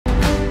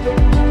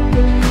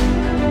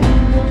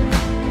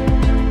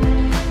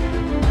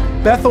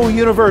Bethel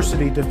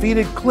University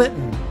defeated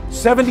Clinton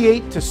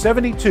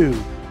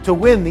 78-72 to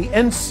win the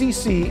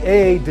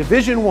NCCAA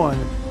Division I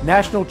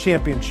National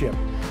Championship.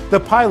 The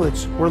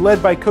Pilots were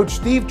led by Coach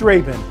Steve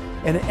Draben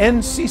and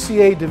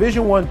NCCAA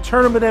Division I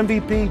Tournament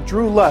MVP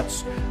Drew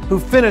Lutz, who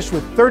finished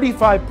with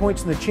 35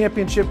 points in the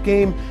championship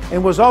game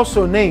and was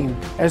also named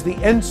as the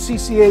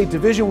NCCAA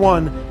Division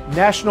I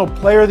National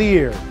Player of the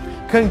Year.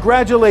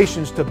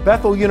 Congratulations to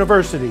Bethel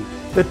University,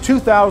 the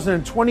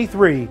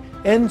 2023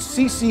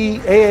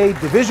 NCCAA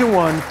Division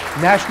I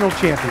National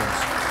Champions.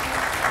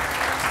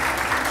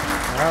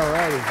 All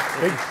righty,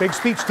 big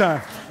speech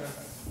time.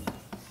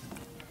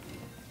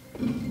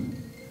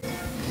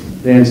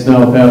 Dan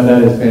Snow,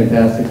 that is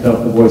fantastic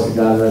stuff, the voice of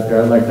God right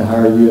there. I'd like to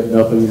hire you at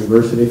Bethel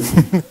University.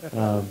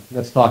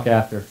 Let's talk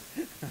after.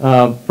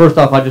 First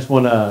off, I just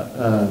want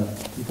to,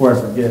 before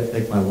I forget,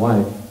 thank my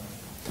wife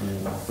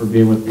for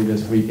being with me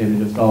this weekend,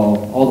 and just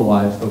all the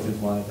wives, coaches'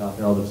 wives out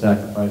there, all the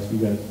sacrifice you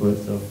guys put,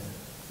 so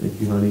thank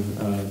you, honey.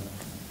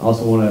 I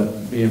also want to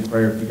be in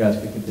prayer if you guys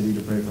can continue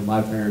to pray for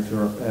my parents who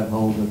are at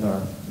home with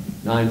our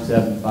 9,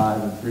 7,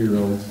 5, and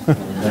 3-year-olds.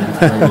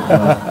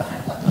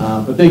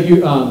 But thank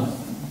you.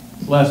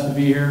 Blessed to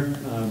be here.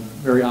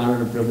 Very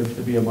honored and privileged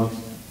to be amongst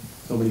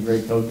so many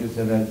great coaches.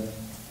 Have had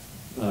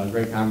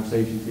great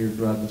conversations here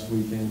throughout this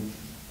weekend.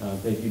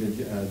 Thank you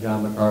to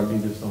John McCarthy,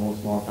 just the whole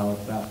small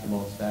college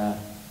basketball staff,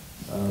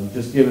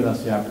 just giving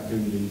us the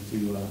opportunity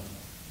to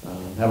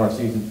have our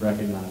seasons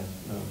recognized.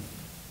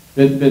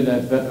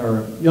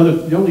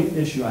 The only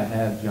issue I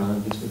have,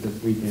 John, just with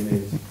this weekend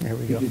is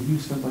could you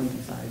use somebody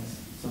besides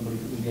somebody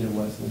from Indiana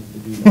Wesleyan to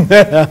do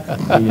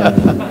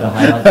the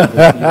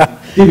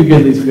highlights? Steve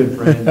Goodley's a good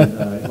friend, and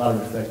a lot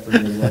of respect for the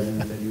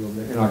legends that you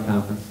were in our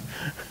conference.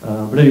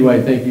 But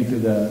anyway, thank you to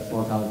the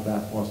small college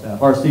basketball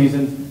staff. Our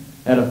season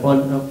had a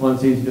fun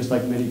season, just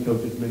like many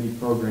coaches, many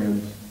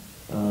programs.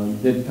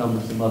 Did come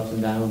with some ups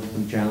and downs,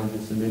 some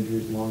challenges, some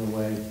injuries along the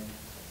way.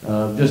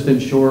 Just in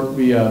short,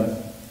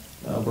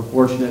 we're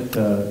fortunate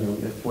to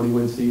a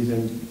 20-win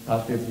season,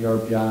 top 50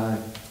 RPI.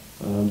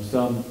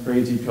 Some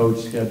crazy coach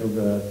scheduled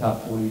the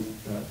top 20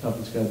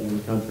 toughest schedule in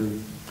the country.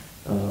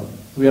 So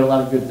we had a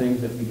lot of good things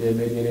that we did.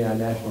 Made the NAI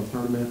National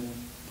Tournament.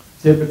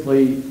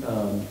 Typically,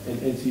 in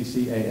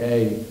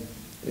NCCAA,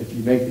 if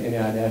you make the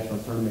NAI National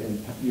Tournament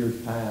in years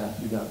past,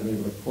 you've not been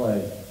able to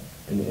play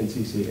in the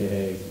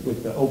NCCAA.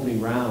 With the opening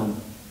round,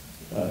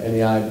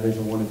 NAI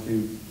Division I and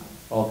II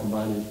all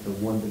combined into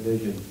one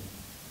division.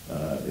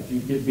 If you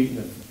get beaten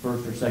the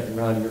first or second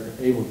round, you're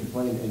able to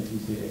play in the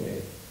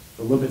NCCAA.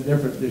 A little bit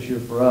different this year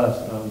for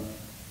us.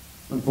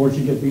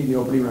 Unfortunately, get beat in the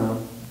opening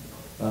round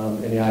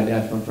in the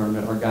National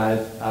Tournament. Our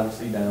guys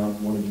obviously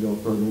down, wanted to go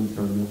further in the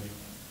tournament.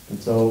 And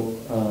so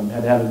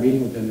had to have a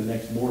meeting with them the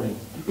next morning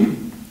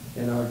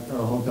in our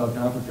hotel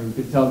conference room.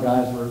 Could tell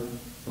guys were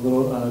a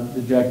little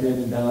dejected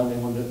and down. They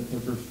wanted to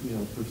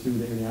pursue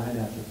the NAI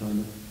National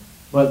Tournament.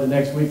 But the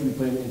next week we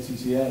played in the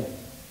NCCA.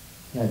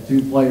 Had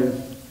 2 players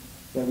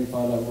that we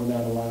found out were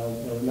not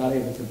allowed, or not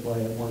able to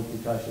play. One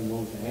concussion,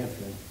 one was a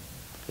hamstring.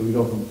 So we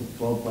go from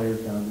 12 players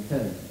down to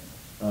 10.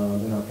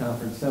 In our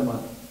conference the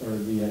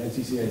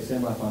NCCA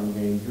semifinal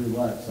game, Drew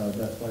Lutz,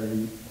 best player,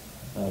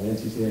 the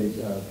NCCA's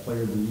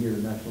Player of the Year,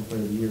 National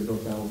Player of the Year,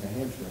 goes down with a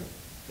hamstring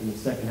in the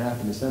second half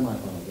of the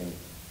semifinal game.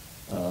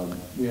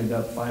 We ended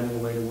up finding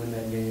a way to win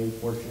that game.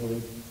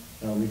 Fortunately,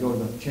 we go to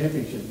the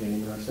championship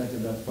game, and our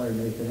second best player,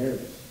 Nathan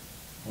Harris,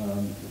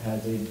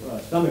 has a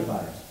stomach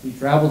virus. He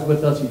travels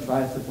with us. He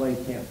tries to play,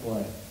 can't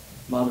play.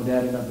 Mom and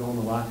Dad end up going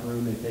to the locker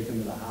room. They take him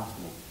to the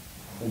hospital.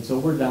 And so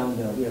we're down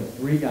to, we have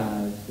 3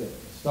 guys that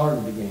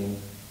started the game.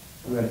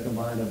 We had a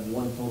combined of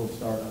 1 total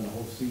start on the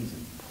whole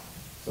season.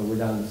 So we're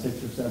down to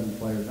 6 or 7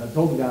 players. I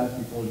told the guys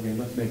before the game,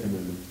 let's make a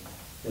move.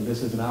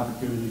 This is an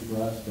opportunity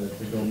for us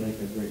to go make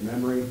a great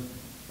memory.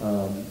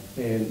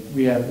 And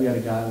we had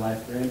a guy,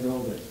 Life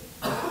Granville, that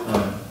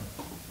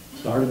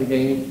started the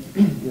game,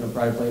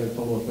 probably played a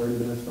total of 30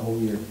 minutes the whole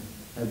year.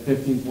 Had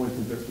 15 points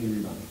and 15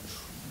 rebounds.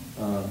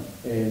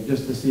 And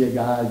just to see a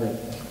guy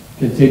that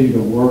continue to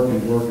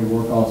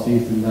work all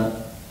season, not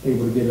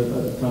able to get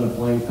a ton of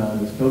playing time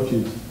as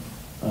coaches.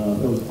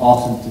 It was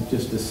awesome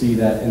to see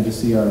that and to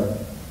see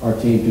our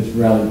team just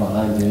rally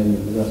behind him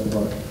and the rest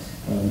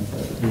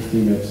of his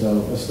teammates.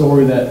 So a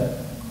story that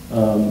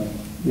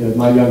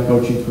my young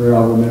coaching career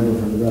I'll remember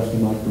for the rest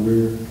of my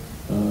career.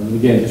 And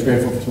again, just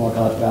grateful for small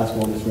college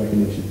basketball and this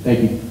recognition. Thank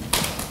you.